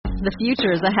The future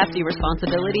is a hefty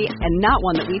responsibility and not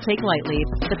one that we take lightly.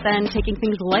 But then taking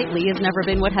things lightly has never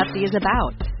been what Hefty is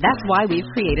about. That's why we've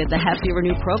created the Hefty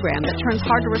Renew program that turns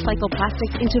hard-to-recycle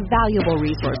plastics into valuable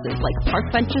resources like park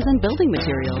benches and building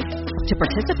materials. To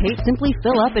participate, simply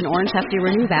fill up an orange Hefty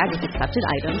Renew bag with accepted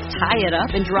items, tie it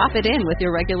up, and drop it in with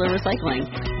your regular recycling.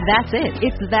 That's it.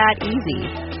 It's that easy.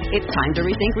 It's time to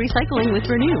rethink recycling with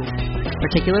Renew.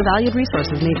 Particular valued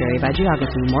resources may vary by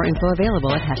geography. More info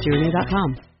available at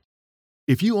heftyrenew.com.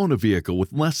 If you own a vehicle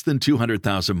with less than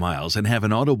 200,000 miles and have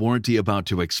an auto warranty about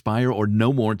to expire or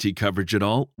no warranty coverage at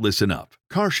all, listen up.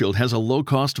 CarShield has a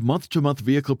low-cost month-to-month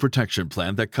vehicle protection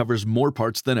plan that covers more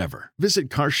parts than ever. Visit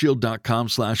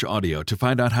carshield.com/audio to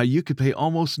find out how you could pay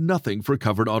almost nothing for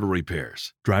covered auto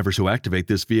repairs. Drivers who activate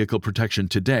this vehicle protection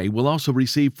today will also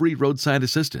receive free roadside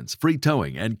assistance, free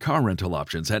towing, and car rental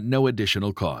options at no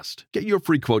additional cost. Get your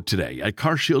free quote today at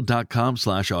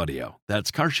carshield.com/audio.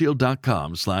 That's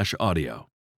carshield.com/audio.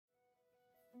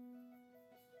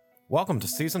 Welcome to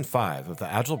Season 5 of The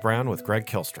Agile Brand with Greg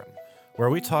Kihlstrom, where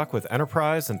we talk with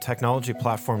enterprise and technology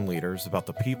platform leaders about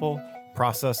the people,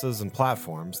 processes, and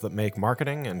platforms that make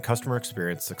marketing and customer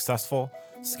experience successful,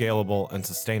 scalable, and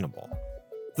sustainable.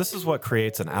 This is what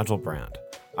creates an Agile brand.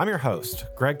 I'm your host,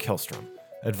 Greg Kihlstrom,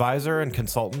 advisor and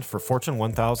consultant for Fortune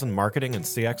 1000 marketing and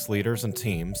CX leaders and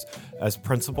teams as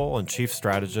principal and chief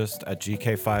strategist at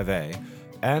GK5A,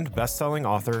 and best-selling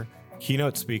author,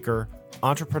 keynote speaker,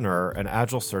 entrepreneur, and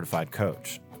Agile certified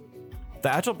coach.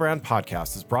 The Agile Brand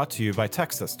podcast is brought to you by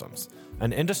TEKsystems,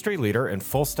 an industry leader in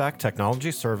full-stack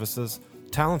technology services,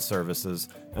 talent services,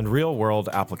 and real-world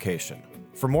application.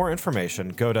 For more information,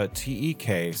 go to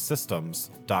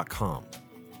teksystems.com.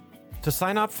 To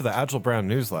sign up for the Agile Brand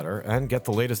newsletter and get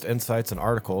the latest insights and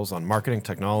articles on marketing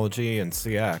technology and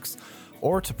CX,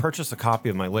 or to purchase a copy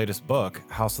of my latest book,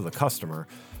 House of the Customer,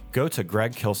 go to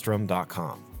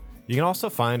gregkihlstrom.com. You can also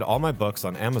find all my books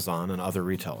on Amazon and other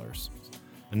retailers.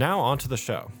 And now on to the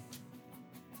show.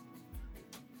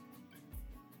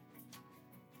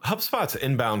 HubSpot's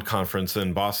Inbound conference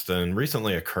in Boston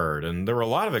recently occurred, and there were a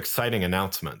lot of exciting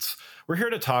announcements. We're here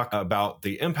to talk about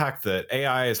the impact that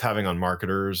AI is having on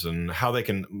marketers and how they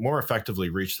can more effectively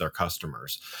reach their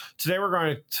customers. Today, we're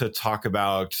going to talk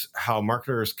about how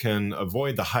marketers can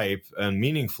avoid the hype and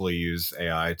meaningfully use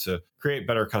AI to create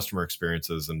better customer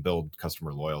experiences and build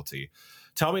customer loyalty.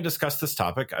 To help me discuss this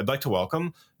topic, I'd like to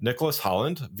welcome Nicholas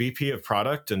Holland, VP of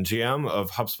Product and GM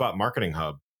of HubSpot Marketing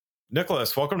Hub.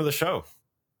 Nicholas, welcome to the show.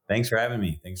 Thanks for having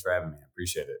me. I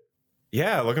appreciate it.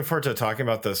 Yeah, looking forward to talking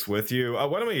about this with you. Why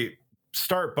don't we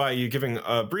start by you giving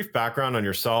a brief background on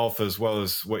yourself as well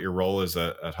as what your role is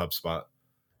at HubSpot?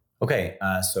 Okay,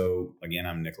 so again,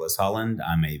 I'm Nicholas Holland.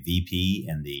 I'm a VP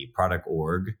in the product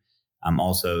org. I'm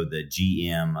also the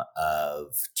GM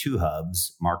of two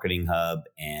hubs, Marketing Hub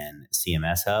and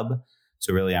CMS Hub.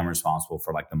 So really, I'm responsible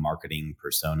for like the marketing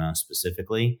persona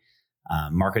specifically.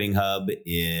 Marketing Hub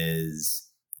is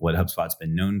what HubSpot's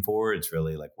been known for. It's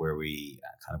really like where we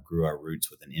kind of grew our roots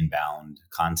with an inbound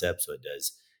concept. So it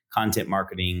does content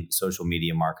marketing, social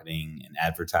media marketing, and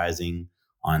advertising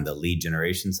on the lead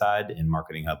generation side. And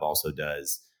Marketing Hub also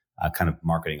does kind of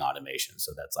marketing automation.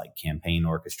 So that's like campaign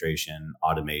orchestration,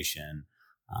 automation,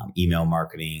 email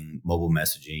marketing, mobile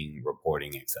messaging,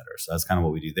 reporting, et cetera. So that's kind of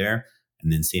what we do there.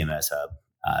 And then CMS Hub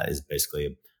is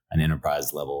basically an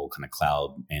enterprise level kind of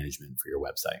cloud management for your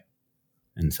website.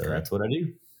 And so That's what I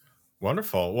do.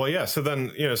 Wonderful. Well, yeah. So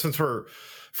then, since we're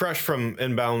fresh from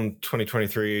Inbound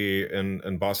 2023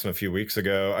 in Boston a few weeks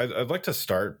ago, I'd like to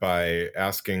start by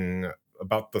asking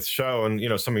about the show and,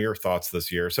 some of your thoughts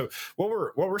this year. So what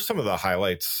were some of the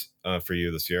highlights for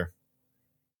you this year?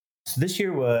 So this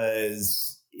year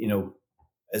was,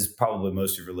 as probably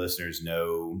most of your listeners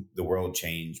know, the world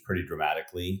changed pretty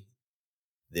dramatically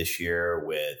this year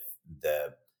with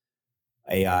the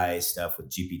AI stuff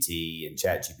with GPT and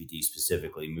ChatGPT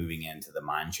specifically moving into the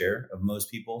mind share of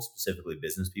most people, specifically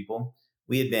business people.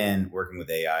 We had been working with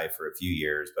AI for a few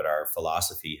years, but our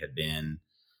philosophy had been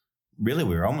really,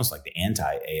 we were almost like the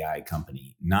anti-AI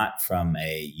company, not from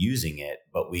a using it,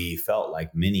 but we felt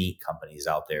like many companies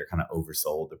out there kind of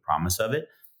oversold the promise of it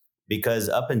because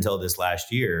up until this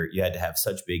last year, you had to have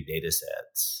such big data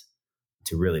sets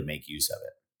to really make use of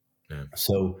it. Yeah.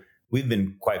 So we've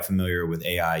been quite familiar with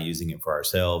AI, using it for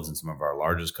ourselves and some of our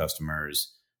largest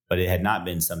customers, but it had not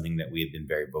been something that we had been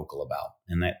very vocal about.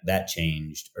 And that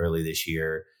changed early this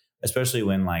year, especially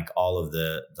when like all of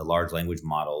the large language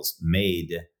models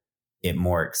made it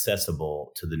more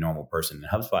accessible to the normal person.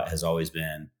 And HubSpot has always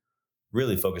been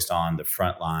really focused on the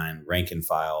frontline, rank and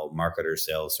file, marketer,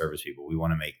 sales, service people. We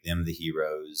want to make them the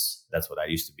heroes. That's what I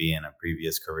used to be in a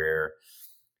previous career.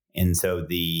 And so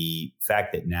the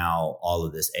fact that now all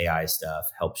of this AI stuff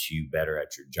helps you better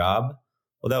at your job,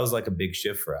 well, that was like a big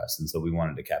shift for us. And so we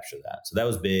wanted to capture that. So that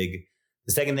was big.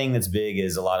 The second thing that's big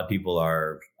is a lot of people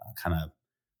are kind of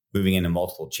moving into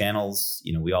multiple channels.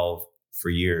 We all for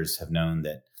years have known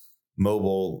that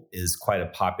mobile is quite a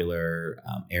popular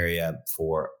area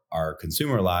for our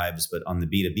consumer lives, but on the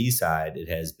B2B side, it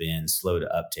has been slow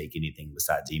to uptake anything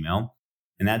besides email.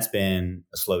 And that's been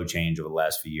a slow change over the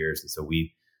last few years. And so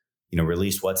we,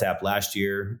 released WhatsApp last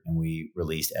year and we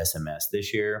released SMS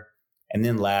this year. And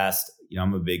then last,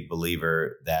 I'm a big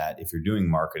believer that if you're doing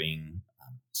marketing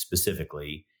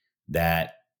specifically,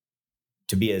 that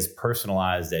to be as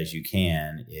personalized as you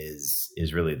can is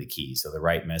really the key. So the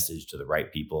right message to the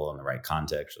right people in the right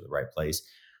context or the right place,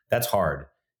 that's hard.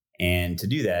 And to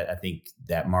do that, I think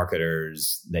that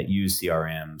marketers that use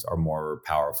CRMs are more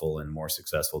powerful and more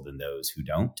successful than those who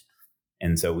don't.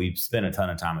 And so we've spent a ton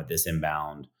of time at this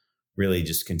inbound, really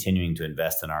just continuing to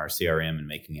invest in our CRM and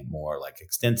making it more like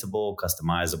extensible,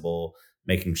 customizable,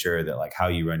 making sure that like how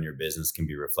you run your business can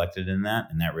be reflected in that.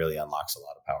 And that really unlocks a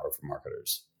lot of power for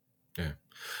marketers.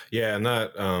 Yeah. And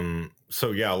that,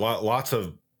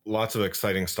 lots of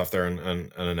exciting stuff there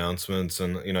and announcements.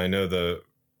 And, I know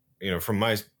from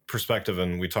my perspective,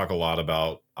 and we talk a lot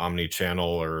about omni-channel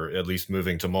or at least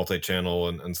moving to multi-channel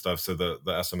and stuff. So the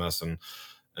SMS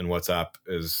and WhatsApp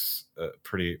is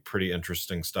pretty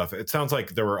interesting stuff. It sounds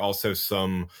like there were also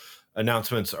some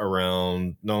announcements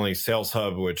around not only Sales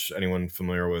Hub, which anyone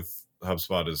familiar with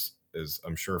HubSpot is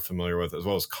I'm sure familiar with, as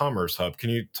well as Commerce Hub. Can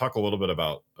you talk a little bit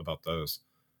about those?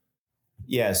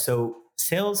 Yeah. So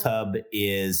Sales Hub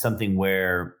is something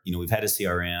where, we've had a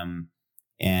CRM,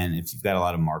 and if you've got a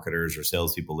lot of marketers or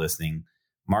salespeople listening,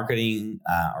 marketing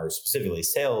or specifically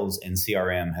sales and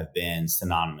CRM have been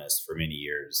synonymous for many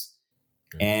years.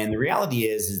 And the reality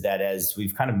is that as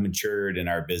we've kind of matured in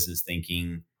our business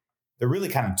thinking, they're really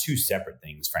kind of two separate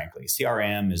things, frankly.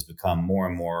 CRM has become more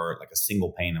and more like a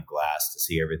single pane of glass to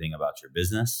see everything about your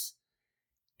business.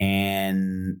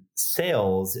 And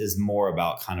sales is more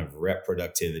about kind of rep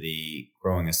productivity,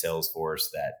 growing a sales force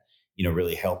that,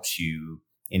 really helps you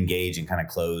engage and kind of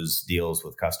close deals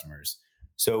with customers.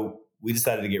 So we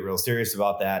decided to get real serious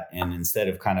about that. And instead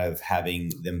of kind of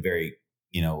having them very,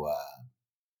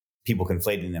 people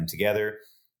conflating them together,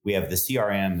 we have the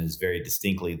CRM is very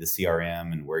distinctly the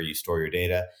CRM and where you store your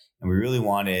data. And we really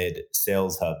wanted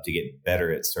Sales Hub to get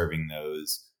better at serving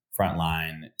those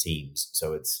frontline teams.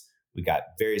 So we got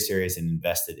very serious and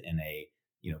invested in a,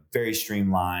 very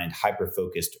streamlined,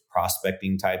 hyper-focused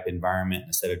prospecting type environment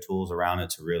and a set of tools around it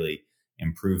to really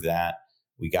improve that.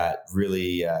 We got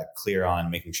really clear on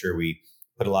making sure we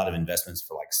put a lot of investments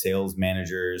for like sales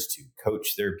managers to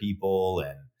coach their people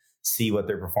and see what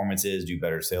their performance is, do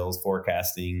better sales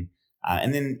forecasting.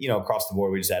 And then, across the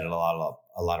board, we just added a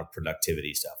lot of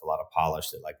productivity stuff, a lot of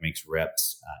polish that like makes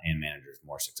reps and managers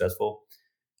more successful.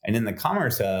 And in the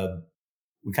Commerce Hub,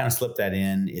 we kind of slipped that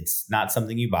in. It's not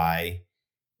something you buy.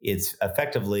 It's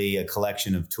effectively a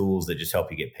collection of tools that just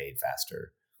help you get paid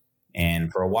faster.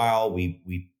 And for a while,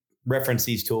 we referenced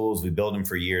these tools, we built them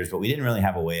for years, but we didn't really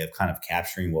have a way of kind of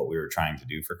capturing what we were trying to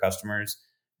do for customers.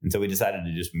 And so we decided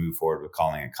to just move forward with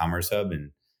calling it Commerce Hub.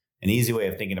 And an easy way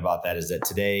of thinking about that is that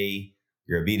today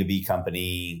you're a B2B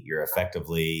company, you're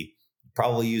effectively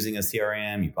probably using a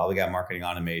CRM, you probably got marketing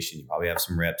automation, you probably have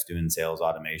some reps doing sales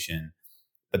automation.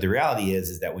 But the reality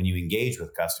is that when you engage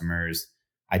with customers,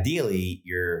 ideally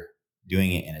you're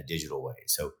doing it in a digital way.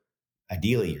 So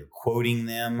ideally you're quoting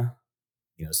them,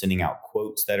 sending out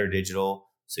quotes that are digital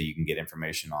so you can get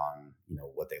information on,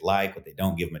 what they like, what they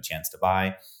don't, give them a chance to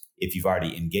buy. If you've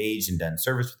already engaged and done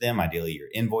service with them, ideally you're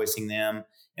invoicing them.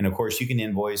 And of course, you can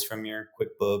invoice from your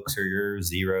QuickBooks or your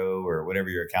Xero or whatever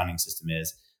your accounting system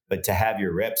is. But to have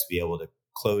your reps be able to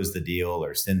close the deal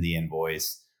or send the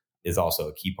invoice is also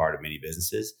a key part of many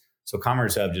businesses. So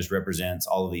Commerce Hub just represents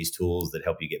all of these tools that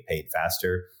help you get paid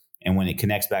faster. And when it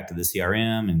connects back to the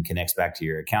CRM and connects back to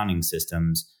your accounting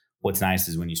systems, what's nice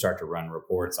is when you start to run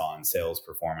reports on sales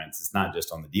performance, it's not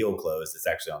just on the deal closed, it's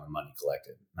actually on the money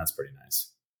collected. That's pretty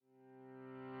nice.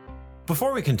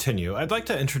 Before we continue, I'd like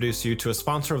to introduce you to a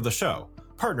sponsor of the show,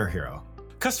 Partner Hero.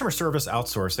 Customer service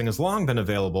outsourcing has long been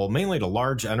available mainly to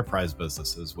large enterprise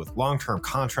businesses with long-term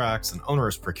contracts and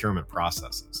onerous procurement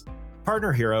processes.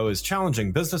 Partner Hero is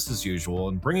challenging business as usual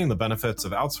and bringing the benefits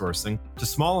of outsourcing to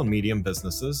small and medium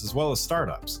businesses as well as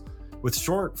startups. With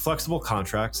short, flexible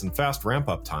contracts and fast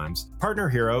ramp-up times, Partner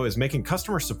Hero is making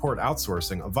customer support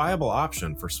outsourcing a viable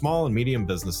option for small and medium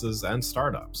businesses and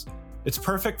startups. It's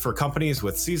perfect for companies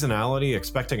with seasonality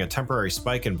expecting a temporary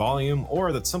spike in volume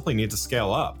or that simply need to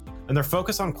scale up. And their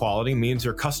focus on quality means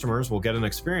your customers will get an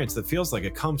experience that feels like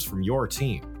it comes from your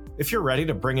team. If you're ready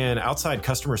to bring in outside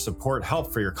customer support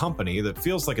help for your company that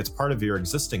feels like it's part of your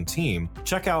existing team,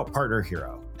 check out Partner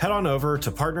Hero. Head on over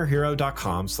to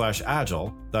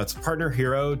partnerhero.com/agile. That's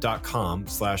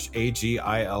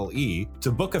partnerhero.com/AGILE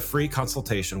to book a free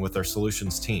consultation with their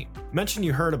solutions team. Mention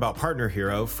you heard about Partner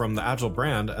Hero from the Agile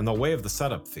brand and they'll waive the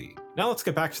setup fee. Now let's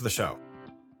get back to the show.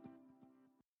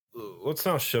 Let's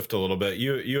now shift a little bit.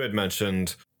 You had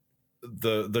mentioned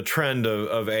the trend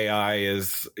of AI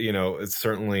is, it's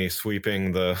certainly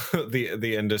sweeping the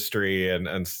the industry,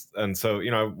 and so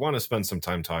I want to spend some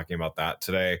time talking about that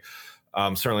today.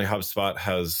 Certainly HubSpot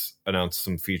has announced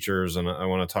some features, and I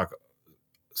want to talk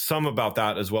some about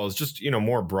that, as well as just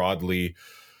more broadly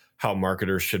how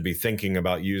marketers should be thinking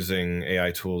about using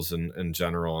AI tools in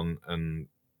general, and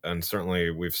certainly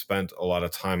we've spent a lot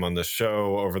of time on this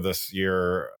show over this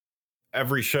year.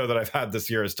 Every show that I've had this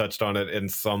year has touched on it in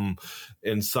some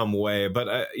way. But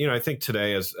I think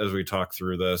today, as we talk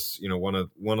through this, want to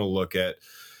look at,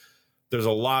 there's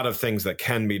a lot of things that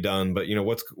can be done, but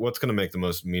what's going to make the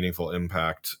most meaningful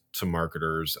impact to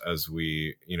marketers as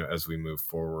we move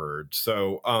forward.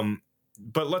 So,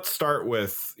 but let's start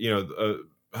with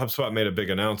HubSpot made a big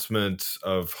announcement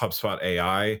of HubSpot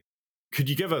AI. Could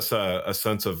you give us a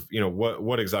sense of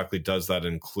what exactly does that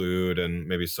include, and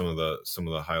maybe some of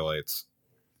the highlights?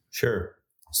 Sure.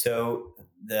 So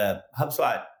the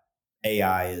HubSpot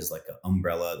AI is like an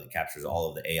umbrella that captures all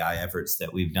of the AI efforts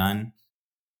that we've done.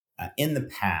 In the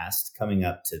past, coming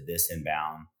up to this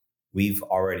inbound, we've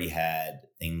already had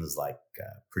things like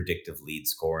predictive lead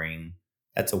scoring.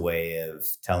 That's a way of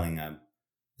telling a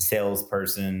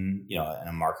salesperson, and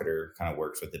a marketer kind of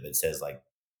works with it. It says like,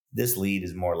 this lead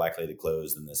is more likely to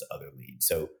close than this other lead.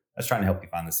 So that's trying to help you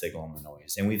find the signal and the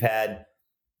noise. And we've had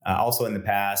also in the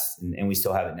past, and we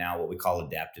still have it now, what we call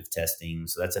adaptive testing.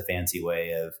 So that's a fancy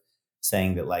way of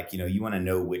saying that, like, you want to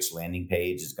know which landing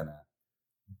page is going to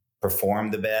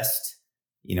perform the best.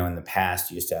 In the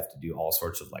past, you used to have to do all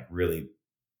sorts of like really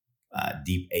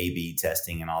deep A/B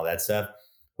testing and all that stuff.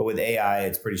 But with AI,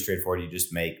 it's pretty straightforward. You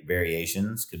just make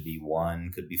variations. Could be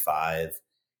 1, could be 5.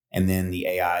 And then the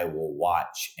AI will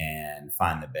watch and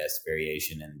find the best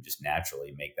variation and just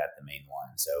naturally make that the main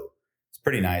one. So it's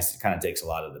pretty nice. It kind of takes a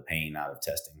lot of the pain out of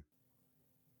testing.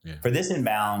 Yeah. For this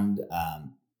inbound,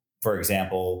 for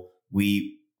example,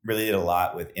 we really did a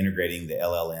lot with integrating the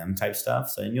LLM type stuff.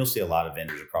 So, and you'll see a lot of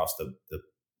vendors across the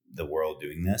world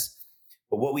doing this.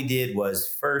 But what we did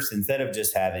was, first, instead of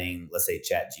just having, let's say,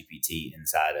 ChatGPT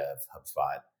inside of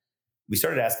HubSpot, we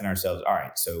started asking ourselves, all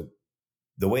right, so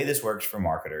the way this works for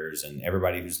marketers and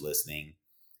everybody who's listening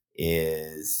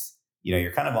is,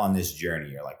 you're kind of on this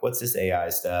journey. You're like, what's this AI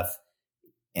stuff?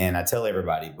 And I tell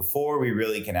everybody, before we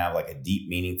really can have like a deep,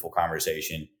 meaningful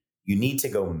conversation, you need to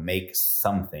go make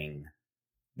something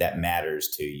that matters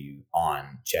to you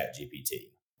on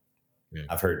ChatGPT. Yeah.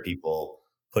 I've heard people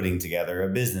putting together a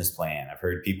business plan. I've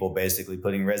heard people basically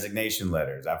putting resignation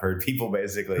letters. I've heard people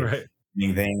basically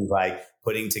doing things like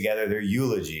putting together their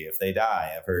eulogy if they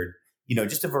die. I've heard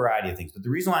just a variety of things. But the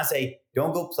reason why I say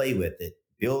don't go play with it,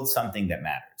 build something that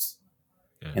matters.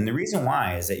 Yeah. And the reason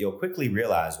why is that you'll quickly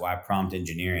realize why prompt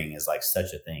engineering is like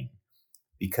such a thing.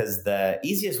 Because the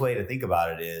easiest way to think about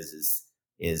it is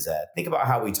think about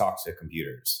how we talk to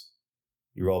computers.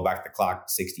 You roll back the clock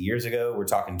 60 years ago, we're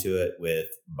talking to it with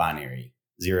binary,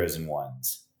 zeros and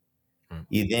ones.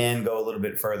 You then go a little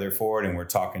bit further forward and we're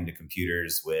talking to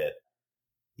computers with,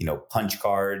 punch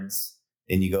cards.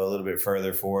 Then you go a little bit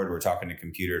further forward, we're talking to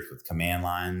computers with command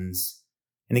lines.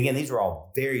 And again, these were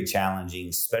all very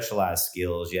challenging, specialized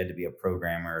skills. You had to be a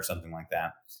programmer or something like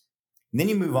that. And then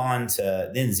you move on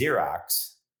to, then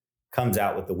Xerox comes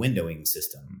out with the windowing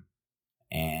system.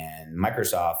 And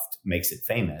Microsoft makes it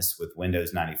famous with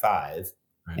Windows 95.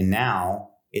 Right. And now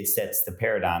it sets the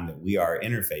paradigm that we are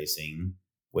interfacing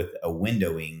with a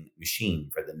windowing machine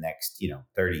for the next,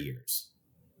 30 years.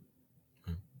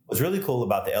 What's really cool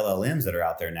about the LLMs that are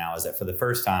out there now is that for the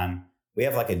first time, we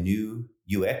have like a new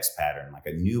UX pattern, like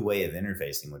a new way of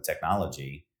interfacing with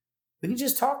technology. We can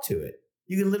just talk to it.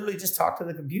 You can literally just talk to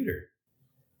the computer.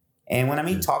 And when I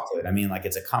mean talk to it, I mean like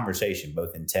it's a conversation,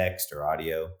 both in text or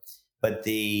audio. But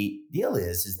the deal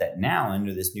is that now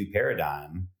under this new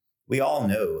paradigm, we all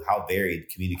know how varied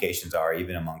communications are,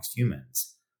 even amongst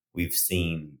humans. We've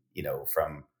seen,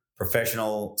 from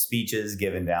professional speeches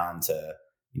given down to,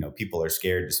 people are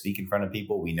scared to speak in front of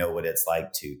people. We know what it's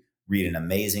like to read an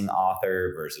amazing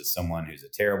author versus someone who's a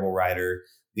terrible writer.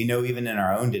 We know even in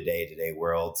our own day-to-day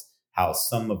worlds, how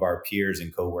some of our peers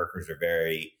and coworkers are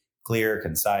very clear,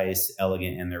 concise,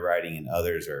 elegant in their writing, and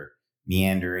others are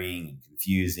meandering and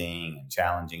confusing and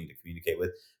challenging to communicate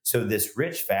with. So this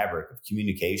rich fabric of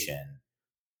communication,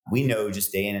 we know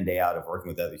just day in and day out of working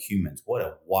with other humans, what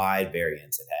a wide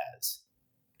variance it has.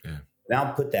 Yeah.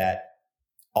 Now put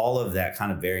all of that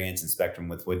kind of variance and spectrum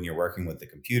with when you're working with the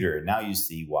computer. Now you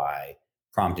see why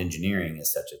prompt engineering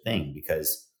is such a thing,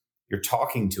 because you're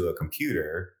talking to a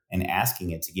computer and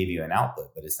asking it to give you an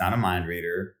output, but it's not a mind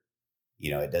reader.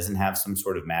 It doesn't have some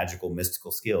sort of magical,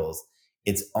 mystical skills.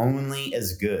 It's only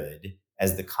as good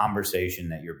as the conversation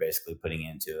that you're basically putting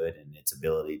into it and its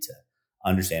ability to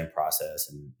understand process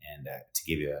and to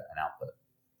give you an output.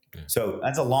 Yeah. So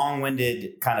that's a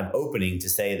long-winded kind of opening to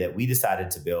say that we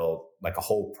decided to build like a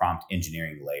whole prompt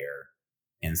engineering layer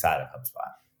inside of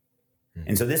HubSpot. Mm-hmm.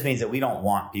 And so this means that we don't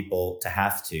want people to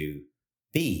have to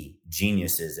be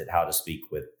geniuses at how to speak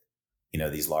with,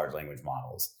 these large language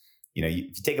models. If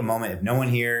you take a moment, if no one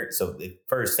here, so the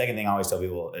second thing I always tell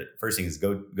people, first thing is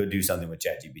go do something with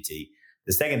ChatGPT.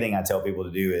 The second thing I tell people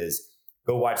to do is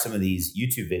go watch some of these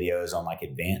YouTube videos on like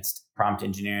advanced prompt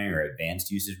engineering or advanced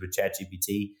usage with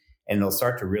ChatGPT, and it'll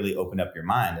start to really open up your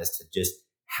mind as to just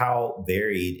how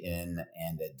varied and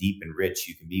deep and rich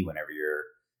you can be whenever you're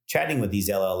chatting with these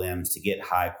LLMs to get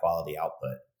high quality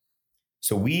output.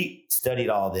 So we studied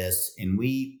all this and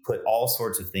we put all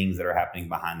sorts of things that are happening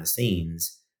behind the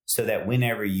scenes so that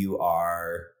whenever you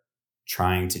are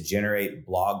trying to generate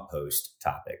blog post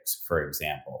topics, for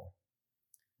example,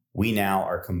 we now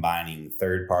are combining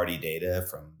third-party data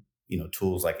from,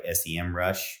 tools like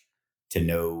SEMrush to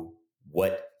know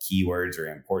what keywords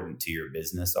are important to your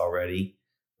business already.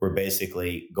 We're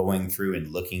basically going through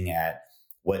and looking at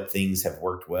what things have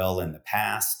worked well in the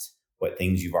past, what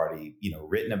things you've already,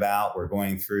 written about. We're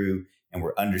going through and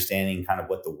we're understanding kind of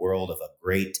what the world of a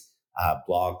great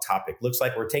blog topic looks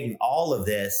like. We're taking all of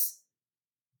this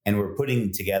and we're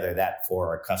putting together that for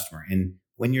our customer. And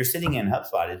when you're sitting in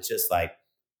HubSpot, it's just like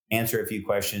answer a few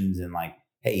questions and like,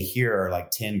 hey, here are like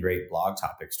 10 great blog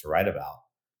topics to write about.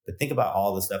 But think about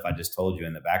all the stuff I just told you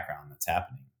in the background that's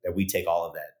happening, that we take all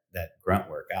of that grunt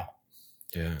work out.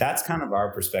 Yeah. That's kind of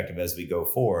our perspective as we go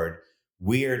forward.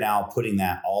 We are now putting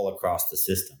that all across the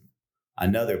system.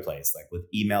 Another place, like with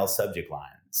email subject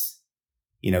lines,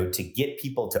 to get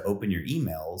people to open your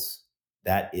emails,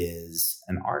 that is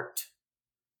an art.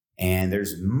 And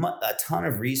there's a ton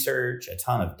of research, a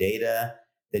ton of data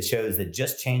that shows that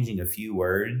just changing a few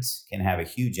words can have a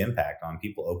huge impact on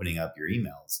people opening up your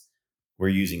emails. We're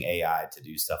using AI to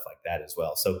do stuff like that as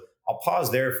well. So I'll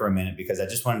pause there for a minute because I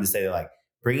just wanted to say that, like,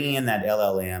 bringing in that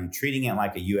LLM, treating it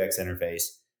like a UX interface,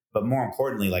 but more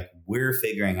importantly, like, we're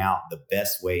figuring out the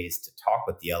best ways to talk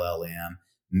with the LLM,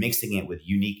 mixing it with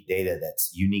unique data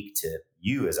that's unique to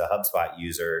you as a HubSpot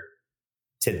user,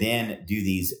 to then do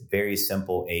these very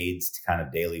simple aids to kind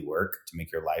of daily work to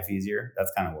make your life easier.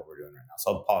 That's kind of what we're doing right now.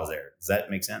 So I'll pause there. Does that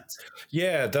make sense?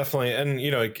 Yeah, definitely. And,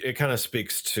 it kind of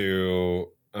speaks to,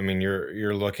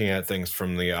 you're looking at things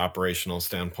from the operational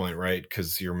standpoint, right?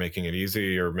 Because you're making it easy.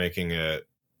 You're making it,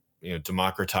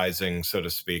 democratizing, so to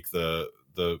speak,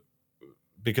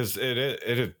 because it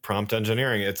is prompt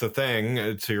engineering. It's a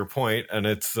thing, to your point, and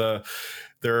it's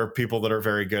there are people that are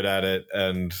very good at it,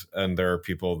 and there are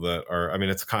people that are.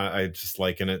 It's kind of, I just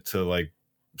liken it to like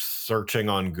searching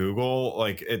on Google.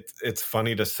 Like it's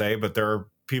funny to say, but there are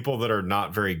people that are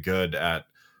not very good at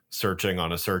searching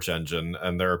on a search engine,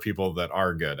 and there are people that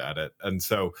are good at it. And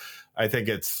so I think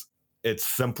it's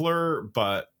simpler,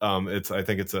 but I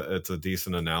think it's a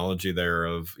decent analogy there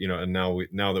of, and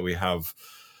now that we have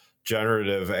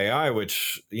generative AI,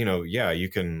 which, you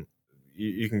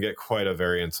can get quite a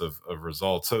variance of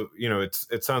results. So,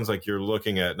 it sounds like you're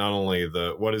looking at not only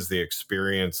what is the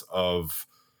experience of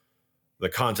the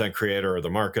content creator or the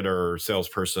marketer or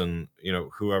salesperson,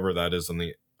 whoever that is on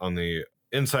the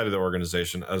inside of the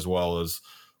organization, as well as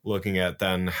looking at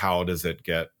then how does it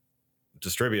get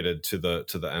distributed to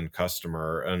the end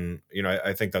customer. And,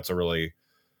 I think that's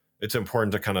it's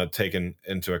important to kind of take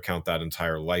into account that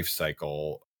entire life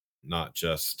cycle, not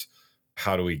just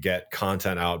how do we get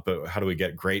content out, but how do we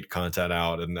get great content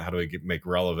out, and how do we make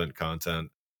relevant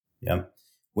content? Yeah.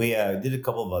 We did a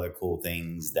couple of other cool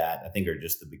things that I think are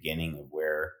just the beginning of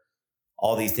where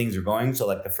all these things are going. So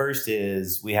like the first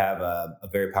is we have a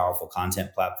very powerful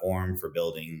content platform for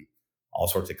building all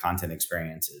sorts of content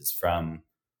experiences, from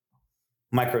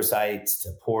microsites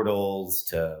to portals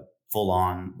to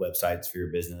full-on websites for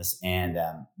your business. And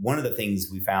one of the things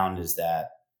we found is that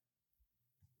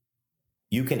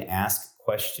you can ask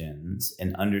questions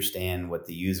and understand what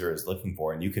the user is looking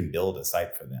for, and you can build a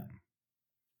site for them.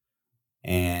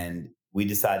 And we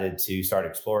decided to start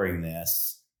exploring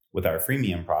this with our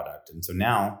freemium product. And so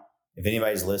now if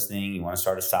anybody's listening, you want to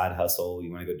start a side hustle,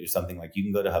 you want to go do something, like you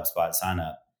can go to HubSpot, sign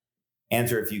up,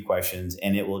 answer a few questions,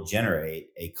 and it will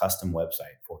generate a custom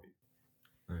website for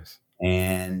you. Nice.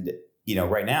 And,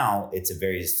 right now it's a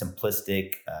very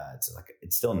simplistic,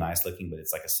 it's still nice looking, but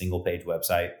it's like a single page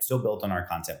website, still built on our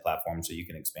content platform, so you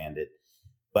can expand it.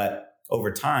 But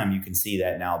over time, you can see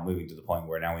that now moving to the point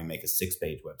where now we make a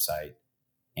 6-page website,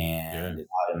 and it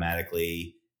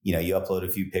automatically, you upload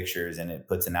a few pictures and it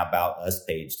puts an About Us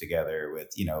page together with,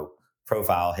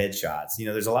 profile headshots.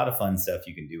 There's a lot of fun stuff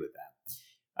you can do with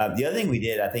that. The other thing we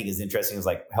did, I think is interesting, is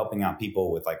like helping out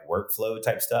people with like workflow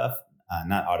type stuff,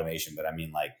 not automation, but I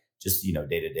mean like just,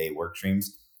 day-to-day work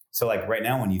streams. So like right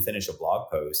now, when you finish a blog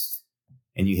post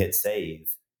and you hit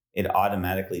save, it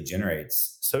automatically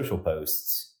generates social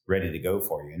posts ready to go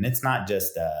for you. And it's not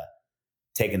just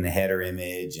taking the header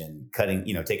image and cutting,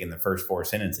 taking the first 4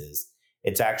 sentences.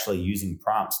 It's actually using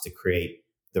prompts to create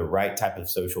the right type of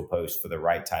social post for the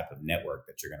right type of network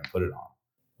that you're going to put it on,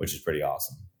 which is pretty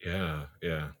awesome. Yeah,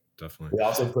 definitely. We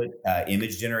also put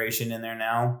image generation in there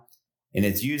now, and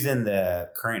it's using the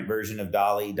current version of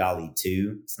DALL-E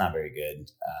 2. It's not very good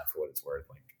for what it's worth.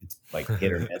 Like it's like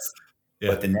hit or miss.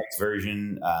 But the next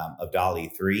version of DALL-E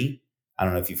 3, I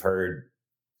don't know if you've heard,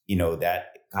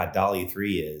 that DALL-E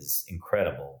 3 is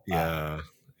incredible. Yeah.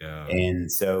 And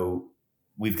so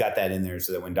we've got that in there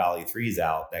so that when DALL-E 3 is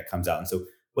out, that comes out. And so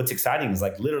what's exciting is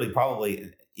like literally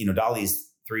probably, DALL-E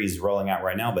 3 is rolling out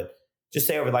right now, but just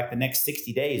say over like the next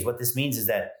 60 days, what this means is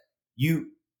that you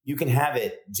can have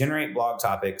it generate blog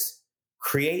topics,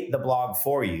 create the blog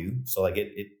for you. So like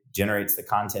it generates the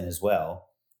content as well,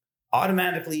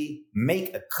 automatically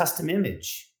make a custom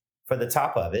image for the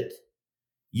top of it.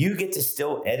 You get to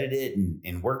still edit it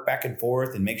and work back and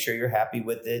forth and make sure you're happy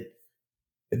with it.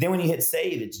 But then when you hit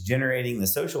save, it's generating the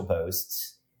social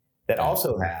posts that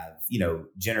also have,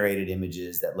 generated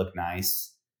images that look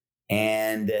nice.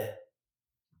 And,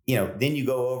 then you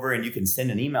go over and you can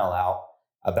send an email out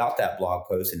about that blog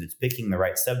post, and it's picking the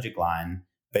right subject line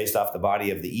based off the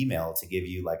body of the email to give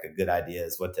you like a good idea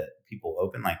as what to people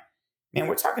open. Like, man,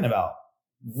 we're talking about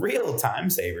real time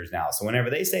savers now. So whenever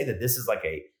they say that this is like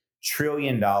 $1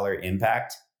 trillion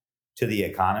impact to the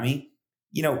economy,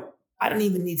 I don't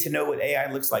even need to know what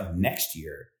AI looks like next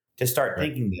year to start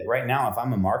thinking that right now, if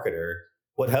I'm a marketer,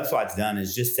 what HubSpot's done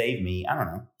is just save me,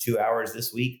 2 hours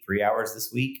this week, 3 hours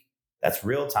this week. That's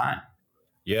real time.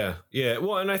 Yeah.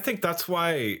 Well, and I think that's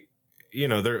why,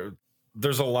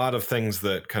 there's a lot of things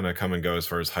that kind of come and go as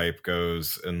far as hype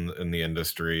goes in the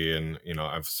industry. And,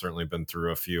 I've certainly been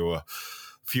through a few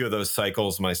of those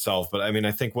cycles myself. But I mean,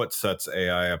 I think what sets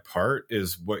AI apart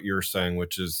is what you're saying,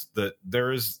 which is that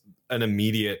there is an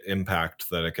immediate impact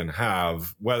that it can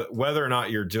have, whether or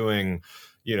not you're doing,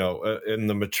 in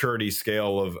the maturity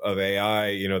scale of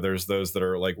AI, there's those that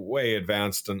are like way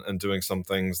advanced and doing some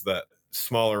things that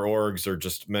smaller orgs or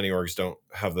just many orgs don't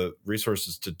have the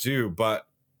resources to do, but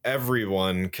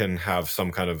everyone can have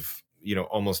some kind of,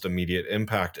 almost immediate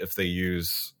impact if they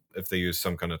use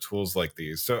some kind of tools like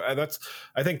these. So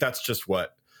I think that's just why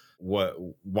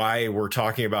we're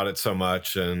talking about it so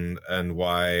much, and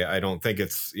why I don't think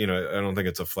it's, I don't think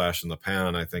it's a flash in the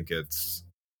pan. I think it's,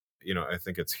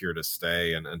 here to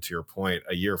stay. And to your point,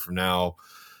 a year from now,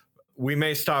 we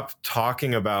may stop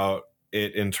talking about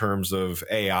it in terms of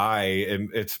AI.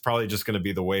 It's probably just going to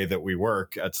be the way that we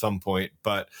work at some point,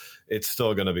 but it's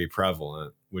still going to be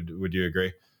prevalent. Would you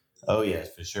agree? Oh,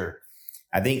 yes, for sure.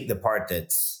 I think the part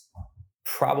that's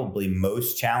probably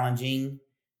most challenging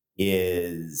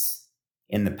is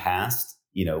in the past,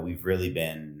 we've really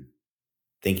been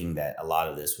thinking that a lot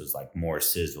of this was like more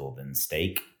sizzle than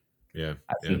steak. Yeah.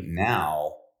 I think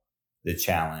now the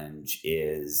challenge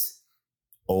is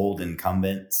old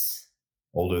incumbents,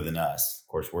 older than us. Of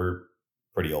course, we're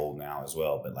pretty old now as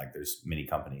well, but like there's many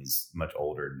companies much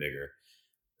older and bigger.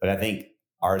 But I think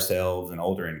ourselves and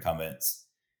older incumbents,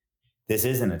 this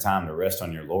isn't a time to rest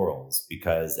on your laurels,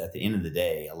 because at the end of the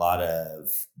day, a lot of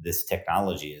this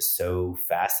technology is so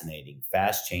fascinating,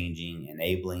 fast changing,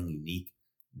 enabling, unique,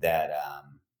 that,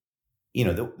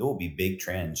 there will be big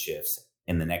trend shifts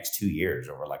in the next 2 years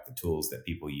over like the tools that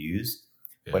people use.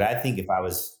 Yeah. But I think if I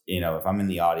was, if I'm in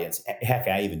the audience, heck,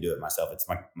 I even do it myself. It's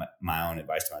my own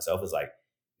advice to myself is like,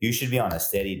 you should be on a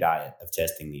steady diet of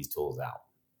testing these tools out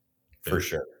for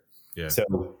sure. Yeah.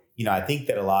 So, I think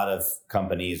that a lot of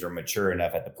companies are mature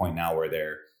enough at the point now where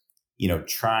they're,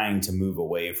 trying to move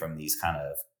away from these kind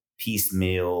of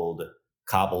piecemealed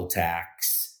cobble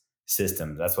tax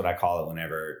systems. That's what I call it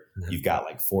whenever you've got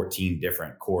like 14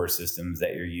 different core systems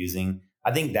that you're using.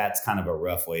 I think that's kind of a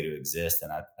rough way to exist.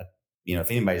 And if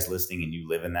anybody's listening and you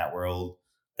live in that world,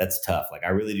 that's tough. Like I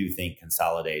really do think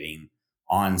consolidating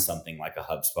on something like a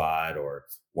HubSpot or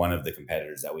one of the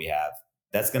competitors that we have,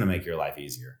 that's going to make your life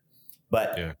easier.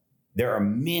 But there are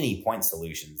many point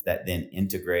solutions that then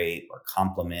integrate or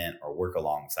complement or work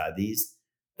alongside these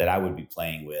that I would be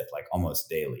playing with like almost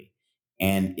daily.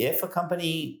 And if a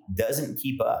company doesn't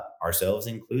keep up, ourselves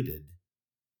included,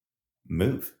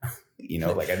 move.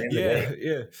 Like at the end of the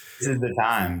day, this is the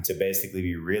time to basically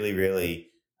be really, really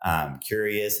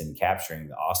curious and capturing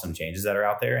the awesome changes that are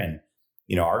out there. And,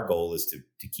 our goal is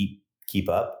to keep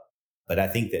up. But I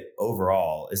think that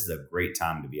overall, this is a great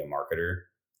time to be a marketer.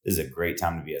 This is a great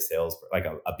time to be a sales, like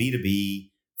a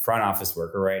B2B front office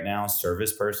worker right now,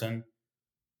 service person.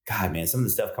 God, man, some of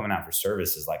the stuff coming out for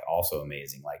service is like also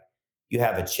amazing. Like you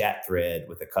have a chat thread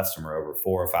with a customer over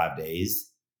 4 or 5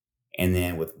 days. And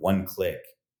then with one click,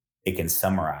 it can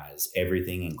summarize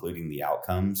everything, including the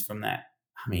outcomes from that.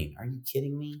 I mean, are you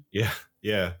kidding me? Yeah.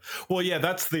 Yeah. Well, yeah,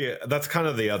 that's kind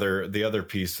of the other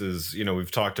piece is,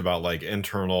 we've talked about like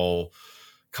internal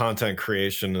content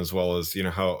creation as well as,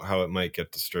 how it might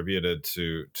get distributed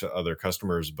to other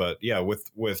customers. But yeah,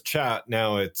 with chat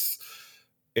now it's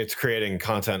creating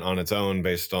content on its own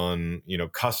based on,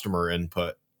 customer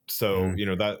input. So,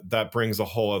 that brings a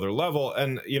whole other level.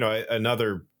 And,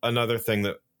 another thing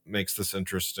that makes this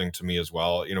interesting to me as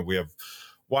well, we have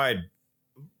wide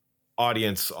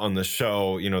audience on the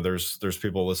show. There's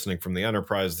people listening from the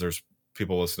enterprise. There's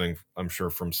people listening, I'm sure,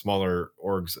 from smaller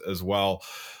orgs as well.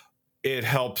 It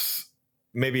helps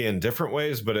maybe in different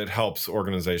ways, but it helps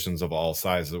organizations of all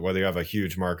sizes, whether you have a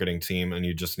huge marketing team and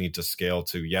you just need to scale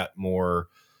to yet more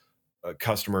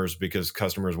customers because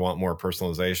customers want more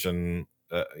personalization,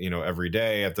 every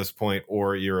day at this point,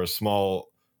 or you're a small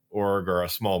org or a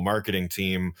small marketing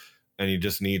team and you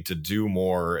just need to do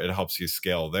more. It helps you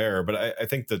scale there. But I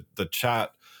think that the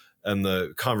chat and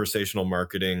the conversational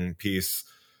marketing piece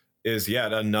is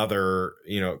yet another,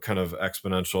 kind of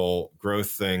exponential growth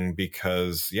thing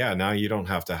because now you don't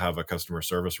have to have a customer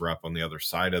service rep on the other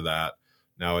side of that.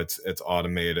 Now it's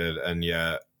automated and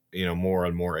yet, more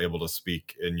and more able to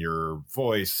speak in your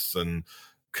voice and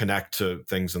connect to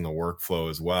things in the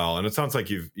workflow as well. And it sounds like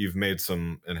you've made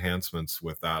some enhancements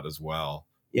with that as well.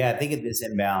 Yeah, I think at this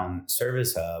inbound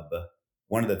service hub,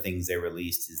 one of the things they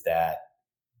released is that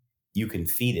you can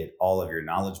feed it all of your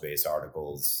knowledge base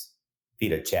articles,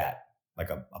 feed a chat, like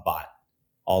a bot,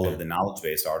 all of the knowledge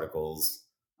base articles.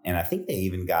 And I think they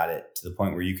even got it to the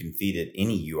point where you can feed it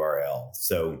any URL.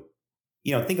 So,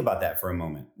 think about that for a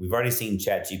moment. We've already seen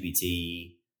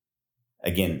ChatGPT.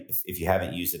 Again, if you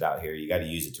haven't used it out here, you got to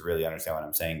use it to really understand what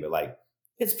I'm saying. But like,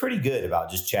 it's pretty good about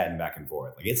just chatting back and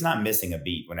forth. Like it's not missing a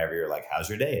beat whenever you're like, how's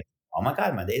your day? Oh my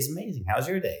God, my day is amazing. How's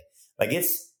your day? Like it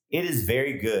is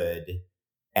very good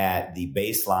at the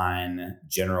baseline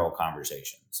general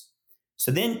conversations.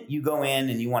 So then you go in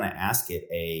and you want to ask it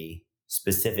a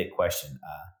specific question.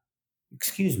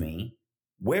 Excuse me,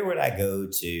 where would I go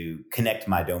to connect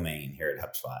my domain here at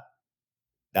HubSpot?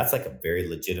 That's like a very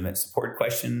legitimate support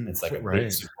question. It's like a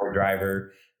big support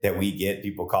driver that we get.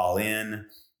 People call in.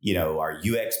 Our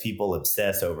UX people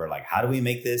obsess over like, how do we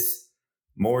make this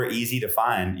more easy to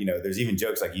find? There's even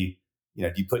jokes like do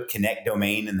you put connect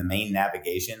domain in the main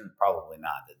navigation? Probably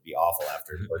not. That'd be awful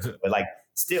after. But like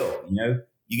still,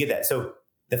 you get that. So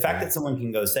the fact that someone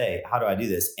can go say, how do I do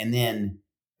this? And then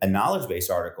a knowledge base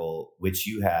article, which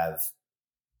you have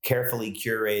carefully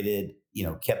curated,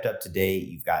 kept up to date.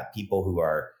 You've got people who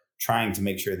are trying to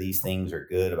make sure these things are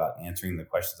good about answering the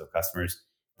questions of customers.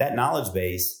 That knowledge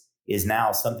base is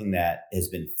now something that has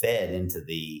been fed into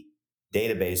the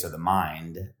database or the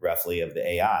mind, roughly, of the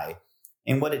AI.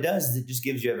 And what it does is it just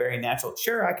gives you a very natural,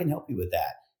 sure, I can help you with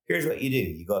that. Here's what you do.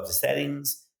 You go up to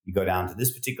settings, you go down to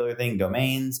this particular thing,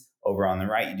 domains. Over on the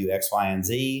right, you do X, Y, and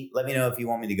Z. Let me know if you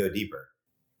want me to go deeper.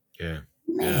 Yeah.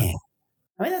 Man. Yeah.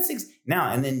 I mean, that's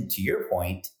now, and then to your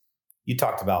point, you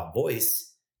talked about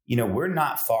voice. We're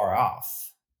not far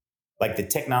off. Like the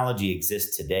technology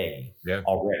exists today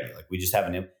already. Like we just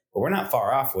haven't, but we're not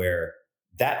far off where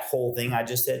that whole thing I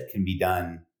just said can be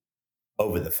done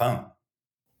over the phone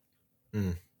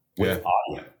with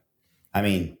audio. I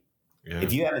mean,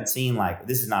 if you haven't seen like,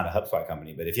 this is not a HubSpot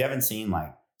company, but if you haven't seen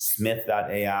like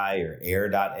Smith.ai or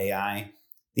Air.ai,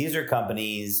 these are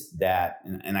companies that,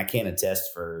 and I can't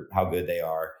attest for how good they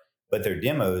are, but their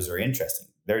demos are interesting.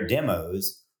 Their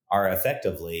demos are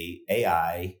effectively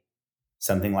AI,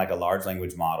 something like a large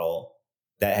language model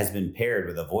that has been paired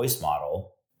with a voice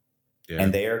model,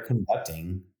 and they are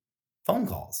conducting phone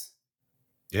calls.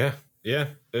 Yeah. Yeah.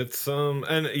 It's, and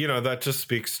that just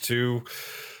speaks to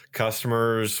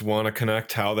customers want to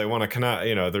connect how they want to connect.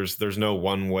 There's no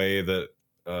one way that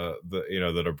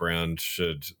that a brand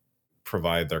should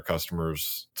provide their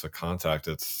customers to contact.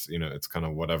 It's it's kind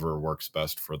of whatever works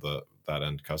best for that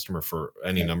end customer for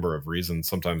any number of reasons.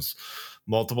 Sometimes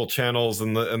multiple channels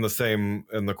in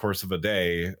the course of a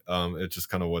day. It's just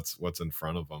kind of what's in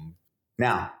front of them.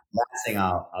 Now, last thing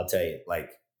I'll tell you, like,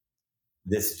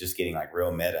 this is just getting like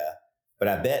real meta, but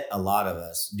I bet a lot of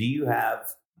us, do you have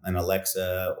an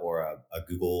Alexa or a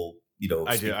Google,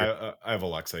 I speaker? do. I have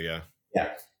Alexa. Yeah. Yeah.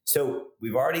 So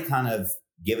we've already kind of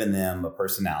given them a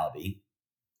personality.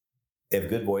 They have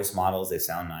good voice models. They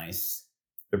sound nice.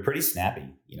 They're pretty snappy.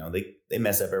 They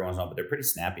mess up every once in a while, but they're pretty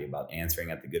snappy about answering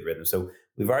at the good rhythm. So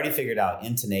we've already figured out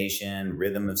intonation,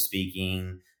 rhythm of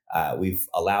speaking. We've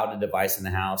allowed a device in the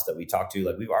house that we talk to.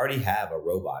 Like, we already have a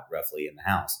robot roughly in the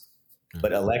house.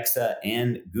 But Alexa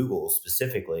and Google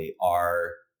specifically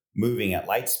are moving at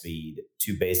light speed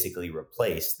to basically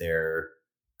replace their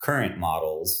current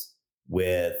models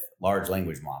with large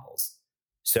language models.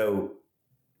 So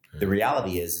the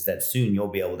reality is that soon you'll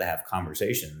be able to have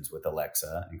conversations with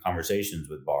Alexa and conversations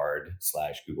with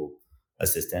Bard/Google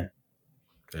Assistant.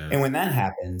 Yeah. And when that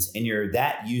happens and you're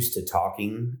that used to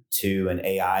talking to an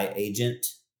AI agent,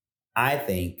 I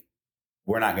think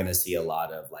we're not going to see a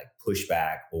lot of like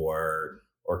pushback or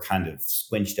kind of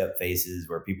squinched up faces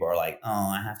where people are like, oh,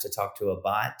 I have to talk to a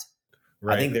bot.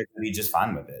 Right. I think they're going to be just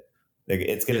fine with it.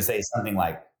 It's going to say something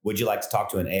like, would you like to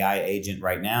talk to an AI agent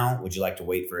right now? Would you like to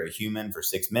wait for a human for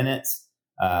 6 minutes?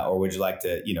 Or would you like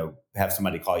to, have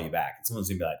somebody call you back? And someone's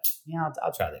going to be like, yeah,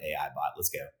 I'll try the AI bot. Let's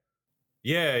go.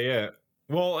 Yeah. Yeah.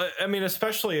 Well, I mean,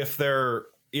 especially if they're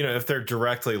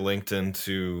directly linked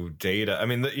into data. I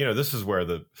mean, this is where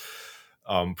the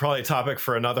probably a topic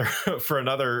for another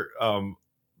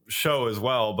show as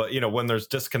well. But when there's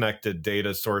disconnected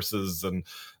data sources and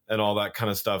all that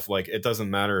kind of stuff, like, it doesn't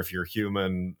matter if you're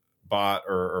human, bot,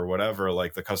 or whatever.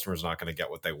 Like, the customer's not going to get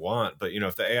what they want. But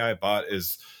if the AI bot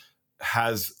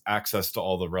has access to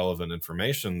all the relevant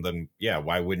information, then yeah,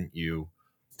 why wouldn't you?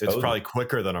 It's probably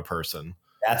quicker than a person.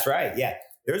 That's right. Yeah.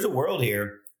 There's a world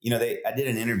here. I did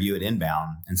an interview at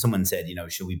Inbound and someone said,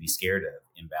 should we be scared of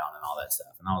Inbound and all that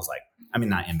stuff? And I was like, I mean,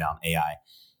 not Inbound, AI.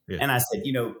 Yeah. And I said,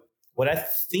 what I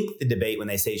think the debate when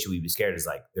they say, should we be scared, is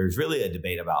like, there's really a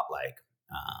debate about like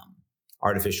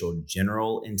artificial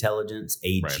general intelligence,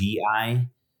 AGI. Right.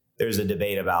 There's a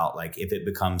debate about like, if it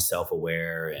becomes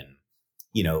self-aware and,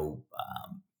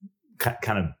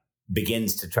 kind of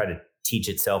begins to try to teach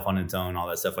itself on its own, all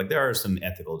that stuff. Like, there are some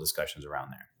ethical discussions around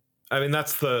there. I mean,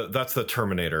 that's the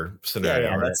Terminator scenario.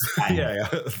 Yeah, right?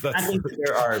 I think that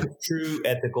there are true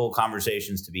ethical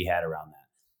conversations to be had around that.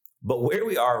 But where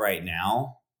we are right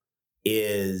now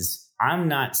is, I'm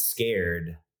not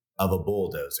scared of a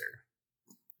bulldozer.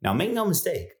 Now, make no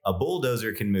mistake, a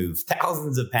bulldozer can move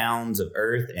thousands of pounds of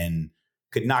earth and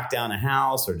could knock down a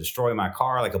house or destroy my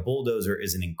car. Like, a bulldozer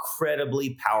is an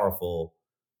incredibly powerful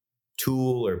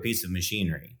tool or piece of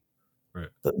machinery. Right.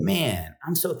 But man,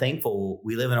 I'm so thankful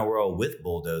we live in a world with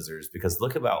bulldozers, because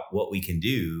look about what we can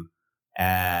do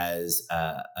as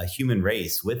a human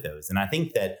race with those. And I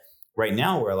think that right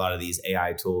now, where a lot of these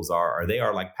AI tools are they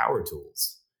are like power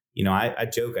tools. I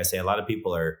joke, I say a lot of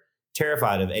people are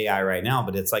terrified of AI right now,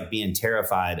 but it's like being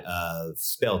terrified of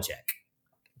spell check.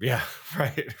 Yeah,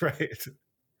 right.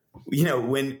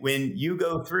 When you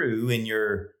go through and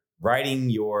you're writing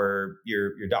your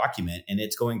document and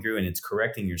it's going through and it's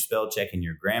correcting your spell check and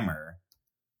your grammar,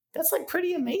 that's like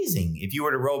pretty amazing if you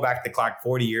were to roll back the clock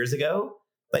 40 years ago.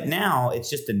 But now it's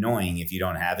just annoying if you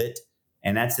don't have it.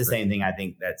 And that's the same thing I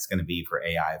think that's going to be for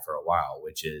AI for a while,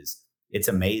 which is, it's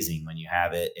amazing when you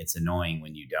have it. It's annoying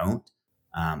when you don't.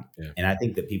 And I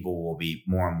think that people will be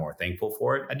more and more thankful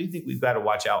for it. I do think we've got to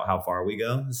watch out how far we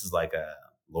go. This is like a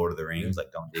Lord of the Rings,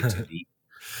 like, don't dig too deep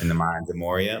in the mines of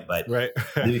Moria. But right.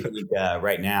 I do think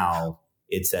right now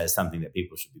it's something that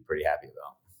people should be pretty happy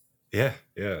about.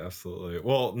 Yeah, absolutely.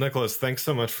 Well, Nicholas, thanks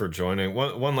so much for joining.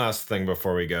 One last thing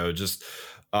before we go, just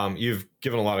you've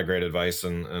given a lot of great advice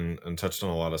and touched on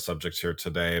a lot of subjects here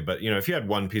today. But if you had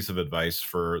one piece of advice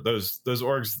for those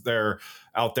orgs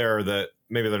out there that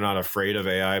maybe they're not afraid of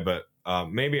AI, but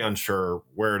maybe unsure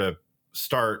where to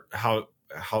start,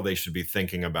 how they should be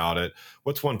thinking about it,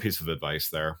 what's one piece of advice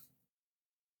there?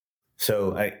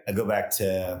 So I go back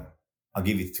to, I'll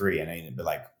give you three. I know you, but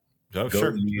like, go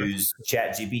use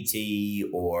ChatGPT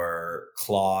or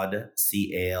Claude,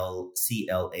 CLAUDE.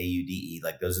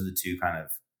 Like, those are the two kind of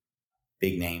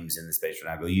big names in the space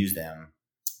right now. Go use them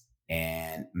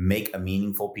and make a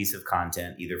meaningful piece of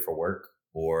content, either for work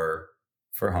or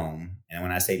for home. And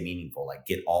when I say meaningful, like,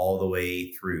 get all the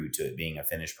way through to it being a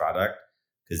finished product,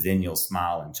 because then you'll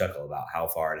smile and chuckle about how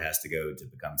far it has to go to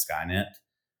become Skynet.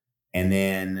 And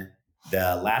then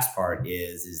the last part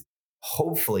is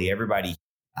hopefully everybody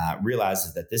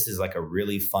realizes that this is like a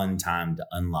really fun time to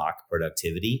unlock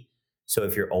productivity. So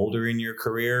if you're older in your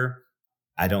career,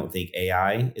 I don't think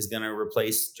AI is going to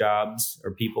replace jobs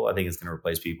or people. I think it's going to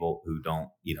replace people who don't,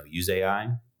 use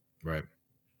AI. Right.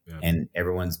 Yeah. And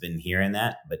everyone's been hearing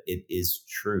that, but it is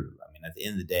true. I mean, at the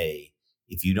end of the day,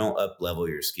 if you don't up level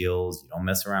your skills, you don't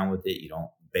mess around with it, you don't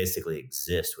basically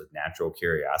exist with natural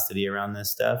curiosity around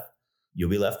this stuff, you'll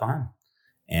be left behind.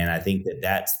 And I think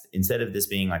that's instead of this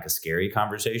being like a scary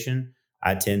conversation,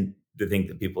 I tend to think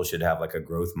that people should have like a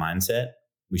growth mindset.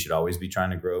 We should always be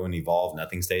trying to grow and evolve.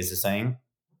 Nothing stays the same.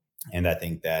 And I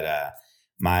think that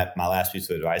my last piece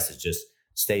of advice is just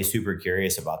stay super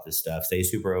curious about this stuff, stay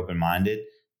super open-minded,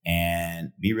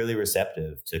 and be really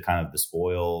receptive to kind of the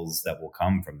spoils that will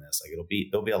come from this. Like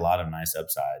there'll be a lot of nice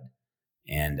upside.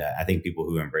 And I think people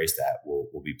who embrace that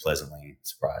will be pleasantly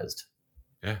surprised.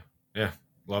 Yeah.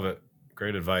 Love it.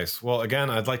 Great advice. Well, again,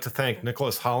 I'd like to thank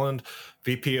Nicholas Holland,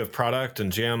 VP of Product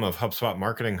and GM of HubSpot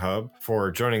Marketing Hub, for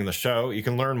joining the show. You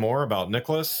can learn more about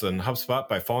Nicholas and HubSpot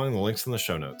by following the links in the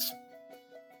show notes.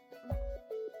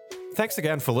 Thanks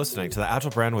again for listening to the Agile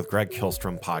Brand with Greg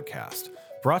Kihlstrom podcast,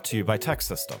 brought to you by Tech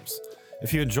Systems.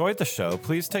 If you enjoyed the show,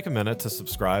 please take a minute to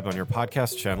subscribe on your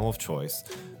podcast channel of choice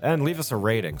and leave us a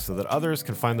rating so that others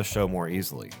can find the show more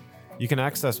easily. You can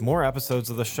access more episodes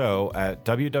of the show at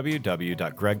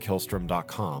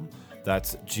www.gregkihlstrom.com.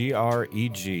 That's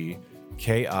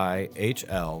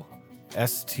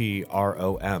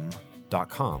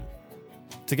GREGKIHLSTROM.com.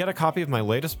 To get a copy of my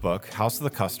latest book, House of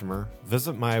the Customer,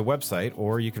 visit my website,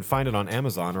 or you can find it on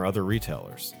Amazon or other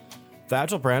retailers. The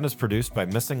Agile Brand is produced by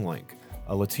Missing Link,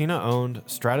 a Latina-owned,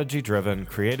 strategy-driven,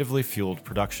 creatively fueled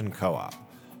production co-op.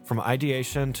 From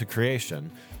ideation to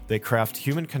creation, they craft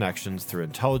human connections through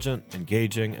intelligent,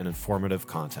 engaging, and informative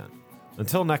content.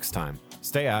 Until next time,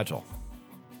 stay agile.